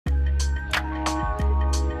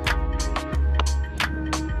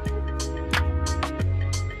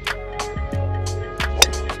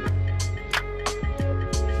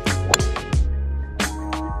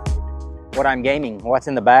what I'm gaming, what's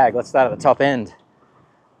in the bag. Let's start at the top end.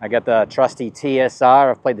 I got the trusty TSR.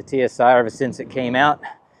 I've played the TSR ever since it came out.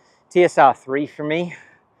 TSR 3 for me.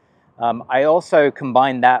 I also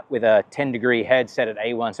combined that with a 10-degree head set at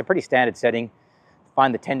A1, so pretty standard setting.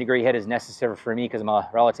 Find the 10-degree head is necessary for me because I'm a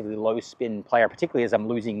relatively low spin player, particularly as I'm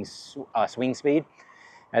losing swing speed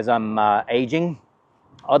as I'm aging.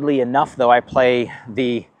 Oddly enough, though, I play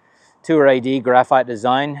the Tour AD Graphite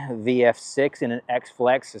Design VF6 in an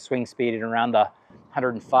X-Flex, a swing speed at around the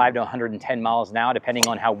 105 to 110 miles an hour, depending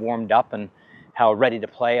on how warmed up and how ready to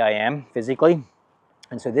play I am physically.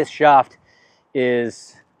 And so this shaft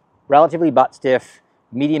is relatively butt stiff,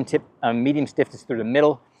 medium stiffness through the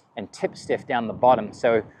middle, and tip stiff down the bottom.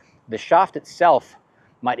 So the shaft itself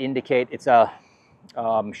might indicate it's a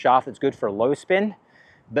shaft that's good for low spin.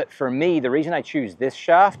 But for me, the reason I choose this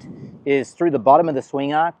shaft is through the bottom of the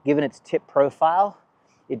swing arc, given its tip profile,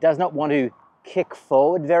 it does not want to kick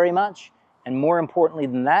forward very much. And more importantly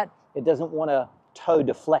than that, it doesn't want to toe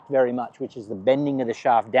deflect very much, which is the bending of the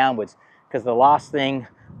shaft downwards. Because the last thing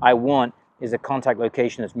I want is a contact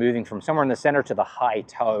location that's moving from somewhere in the center to the high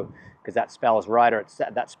toe, because that spells right, or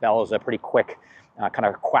that spells a pretty quick kind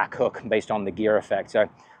of quack hook based on the gear effect. So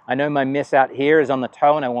I know my miss out here is on the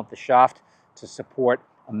toe, and I want the shaft to support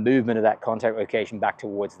a movement of that contact location back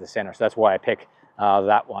towards the center. So that's why I pick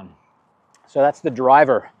that one. So that's the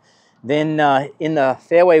driver. Then in the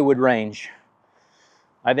fairway wood range,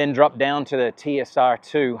 I then drop down to the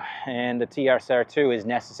TSR2, and the TSR2 is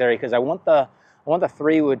necessary because I want the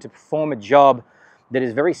 3-wood to perform a job that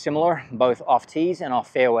is very similar both off tees and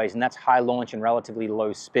off fairways, and that's high launch and relatively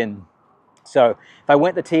low spin. So if I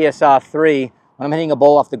went the TSR3, when I'm hitting a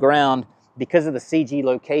ball off the ground, because of the CG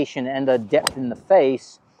location and the depth in the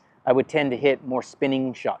face, I would tend to hit more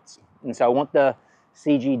spinning shots. And so I want the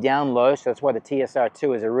CG down low, so that's why the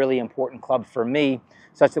TSR2 is a really important club for me,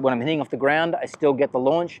 such that when I'm hitting off the ground, I still get the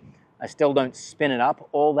launch. I still don't spin it up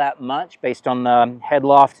all that much based on the head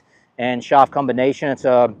loft and shaft combination. It's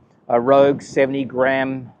a Rogue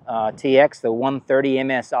 70-gram TX, the 130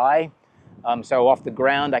 MSI. So off the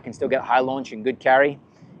ground, I can still get high launch and good carry.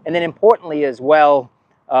 And then importantly as well,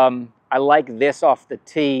 I like this off the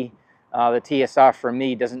tee. The TSR for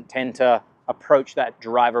me doesn't tend to approach that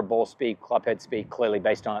driver ball speed, club head speed, clearly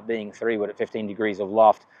based on it being 3-wood at 15 degrees of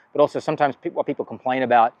loft. But also sometimes what people complain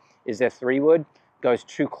about is their 3-wood goes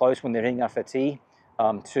too close when they're hitting off the tee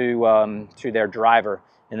to their driver.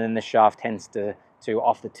 And then the shaft tends to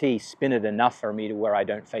off the tee spin it enough for me to where I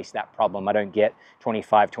don't face that problem. I don't get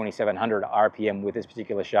 2,700 RPM with this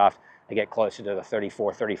particular shaft. I get closer to the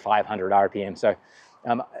 3,500 RPM. So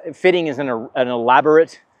fitting is an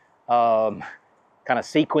elaborate kind of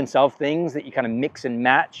sequence of things that you kind of mix and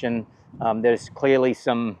match, and there's clearly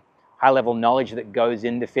some high-level knowledge that goes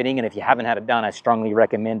into fitting, and if you haven't had it done, I strongly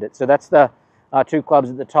recommend it. So that's the 2 clubs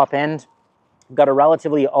at the top end. I've got a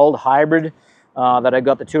relatively old hybrid that I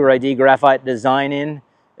got the Tour AD Graphite Design in.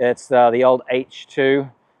 It's the old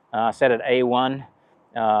H2 set at A1.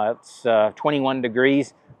 It's 21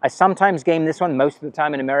 degrees. I sometimes game this one most of the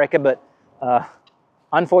time in America, but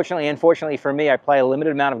unfortunately for me, I play a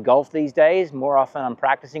limited amount of golf these days. More often I'm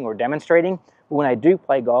practicing or demonstrating. But when I do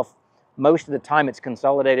play golf, most of the time it's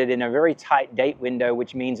consolidated in a very tight date window,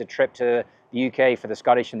 which means a trip to the UK for the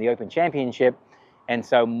Scottish and the Open Championship. And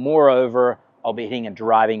so moreover, I'll be hitting a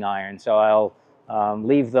driving iron. So I'll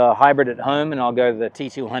leave the hybrid at home and I'll go to the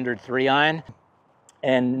T200 3-iron.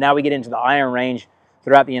 And now we get into the iron range.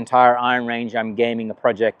 Throughout the entire iron range, I'm gaming the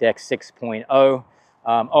Project X 6.0.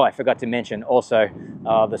 Oh, I forgot to mention also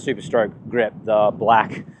the Superstroke grip, the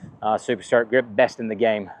black Superstroke grip, best in the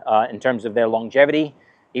game in terms of their longevity.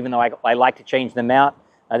 Even though I like to change them out,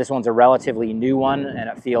 this one's a relatively new one and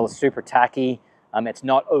it feels super tacky. It's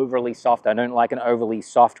not overly soft. I don't like an overly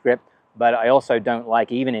soft grip, but I also don't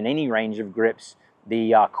like, even in any range of grips,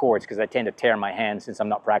 the cords, because they tend to tear my hand since I'm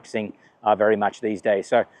not practicing very much these days.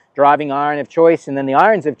 So driving iron of choice, and then the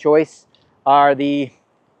irons of choice are the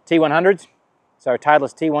T100s. So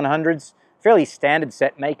Titleist T100s, fairly standard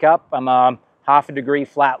set makeup. I'm half a degree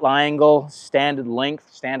flat lie angle, standard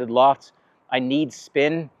length, standard loft. I need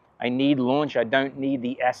spin, I need launch, I don't need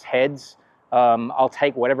the S heads. I'll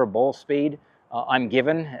take whatever ball speed I'm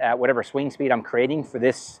given, at whatever swing speed I'm creating for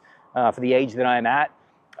this, for the age that I'm at.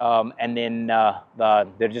 And then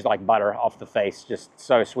they're just like butter off the face, just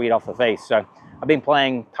so sweet off the face. So I've been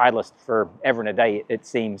playing Titleist forever and a day, it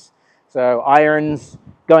seems. So irons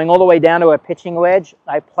going all the way down to a pitching wedge.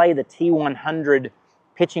 I play the T100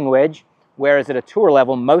 pitching wedge, whereas at a tour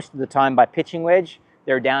level, most of the time by pitching wedge,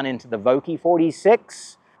 they're down into the Vokey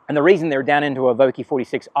 46. And the reason they're down into a Vokey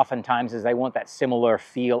 46 oftentimes is they want that similar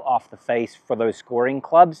feel off the face for those scoring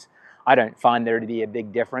clubs. I don't find there to be a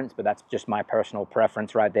big difference, but that's just my personal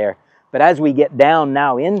preference right there. But as we get down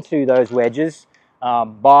now into those wedges,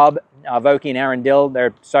 Bob, Vokey, and Aaron Dill,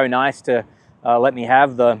 they're so nice to let me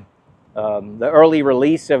have the early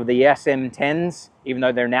release of the SM10s, even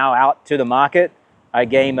though they're now out to the market. I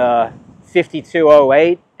gave a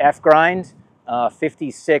 5208 F grind,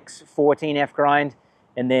 5614 F grind,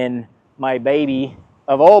 and then my baby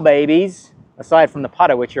of all babies, aside from the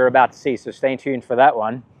putter, which you're about to see, so stay tuned for that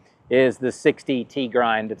one, is the 60 T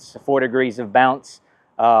grind. It's 4 degrees of bounce.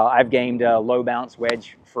 I've gamed a low bounce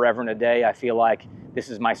wedge forever and a day. I feel like this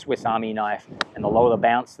is my Swiss Army knife, and the lower the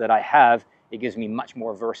bounce that I have, it gives me much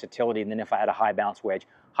more versatility than if I had a high bounce wedge.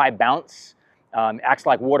 High bounce acts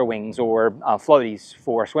like water wings or floaties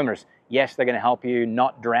for swimmers. Yes, they're going to help you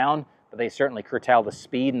not drown, but they certainly curtail the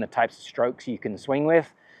speed and the types of strokes you can swing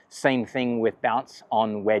with. Same thing with bounce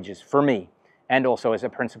on wedges for me, and also as a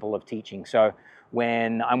principle of teaching. So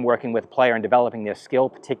when I'm working with a player and developing their skill,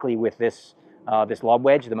 particularly with this lob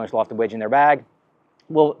wedge, the most lofted wedge in their bag,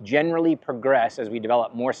 we'll generally progress as we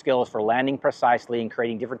develop more skills for landing precisely and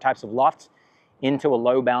creating different types of lofts into a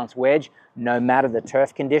low bounce wedge, no matter the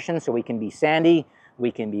turf conditions. So we can be sandy,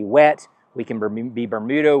 we can be wet, we can be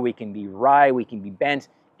Bermuda, we can be rye, we can be bent.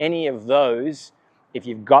 Any of those, if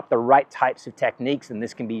you've got the right types of techniques, then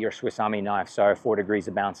this can be your Swiss Army knife. So 4 degrees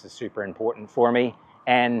of bounce is super important for me.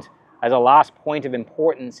 And as a last point of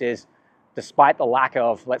importance is, despite the lack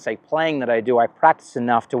of, let's say, playing that I do, I practice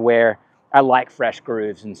enough to where I like fresh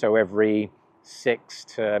grooves. And so every 6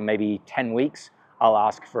 to maybe 10 weeks, I'll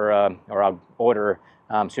ask for, or I'll order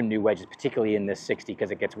some new wedges, particularly in this 60,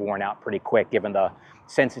 because it gets worn out pretty quick, given the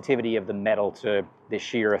sensitivity of the metal to the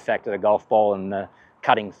shear effect of the golf ball and the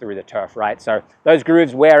cutting through the turf, right? So those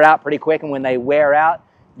grooves wear out pretty quick, and when they wear out,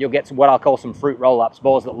 you'll get what I'll call some fruit roll-ups,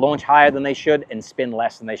 balls that launch higher than they should and spin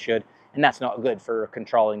less than they should, and that's not good for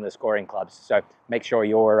controlling the scoring clubs. So make sure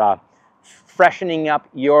you're freshening up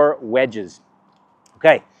your wedges.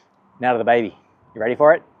 Okay, now to the baby. You ready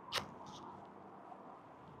for it?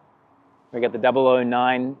 We got the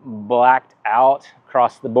 009 blacked out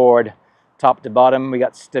across the board, top to bottom. We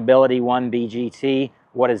got Stability 1 BGT.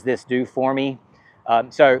 What does this do for me?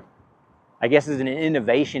 So I guess as an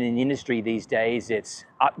innovation in the industry these days, it's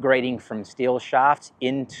upgrading from steel shafts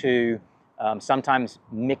into sometimes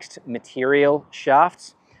mixed material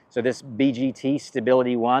shafts. So this BGT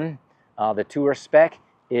Stability 1, the tour spec,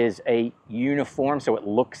 is a uniform, so it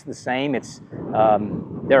looks the same.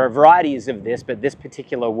 There are varieties of this, but this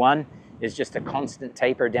particular one is just a constant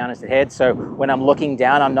taper down its head. So when I'm looking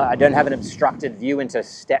down, I don't have an obstructed view into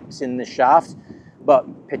steps in the shaft.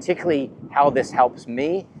 But particularly how this helps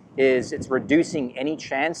me is it's reducing any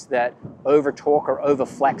chance that over torque or over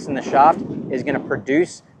flex in the shaft is going to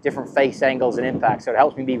produce different face angles and impact. So it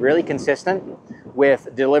helps me be really consistent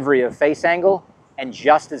with delivery of face angle, and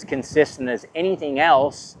just as consistent as anything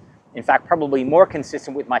else, in fact probably more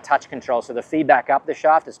consistent with my touch control. So the feedback up the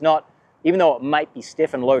shaft is not, even though it might be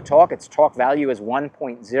stiff and low torque, its torque value is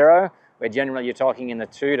 1.0, where generally you're talking in the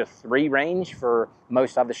 2 to 3 range for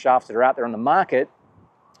most other shafts that are out there on the market.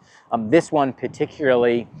 This one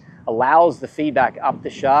particularly allows the feedback up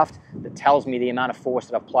the shaft that tells me the amount of force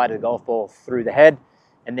that I've applied to the golf ball through the head.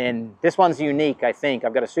 And then this one's unique, I think.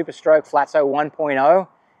 I've got a Super Stroke Flatso 1.0,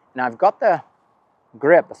 and I've got the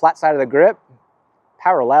grip, the flat side of the grip,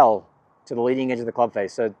 parallel to the leading edge of the club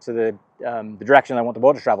face, so to the direction I want the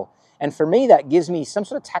ball to travel. And for me, that gives me some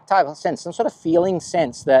sort of tactile sense, some sort of feeling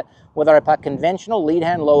sense that whether I putt conventional, lead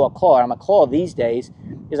hand, low, or claw, I'm a claw these days,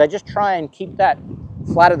 is I just try and keep that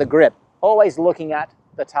flat of the grip, always looking at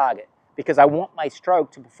the target, because I want my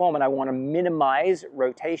stroke to perform, and I want to minimize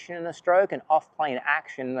rotation in the stroke and off-plane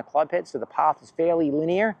action in the club head, so the path is fairly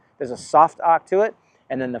linear, there's a soft arc to it,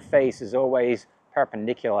 and then the face is always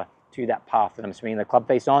perpendicular to that path that I'm swinging the club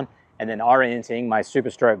face on, and then orienting my Super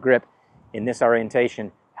Stroke grip in this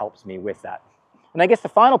orientation helps me with that. And I guess the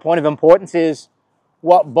final point of importance is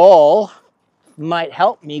what ball might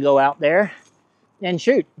help me go out there and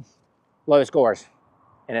shoot low scores.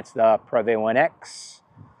 And it's the Pro V1X.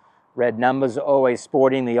 Red numbers always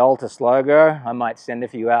sporting the Altus logo. I might send a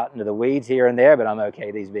few out into the weeds here and there, but I'm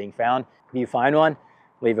okay these being found. If you find one,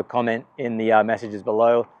 leave a comment in the messages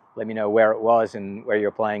below. Let me know where it was and where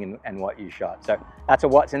you're playing and what you shot. So that's a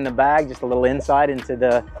what's in the bag, just a little insight into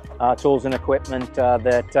the tools and equipment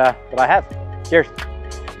that I have. Cheers.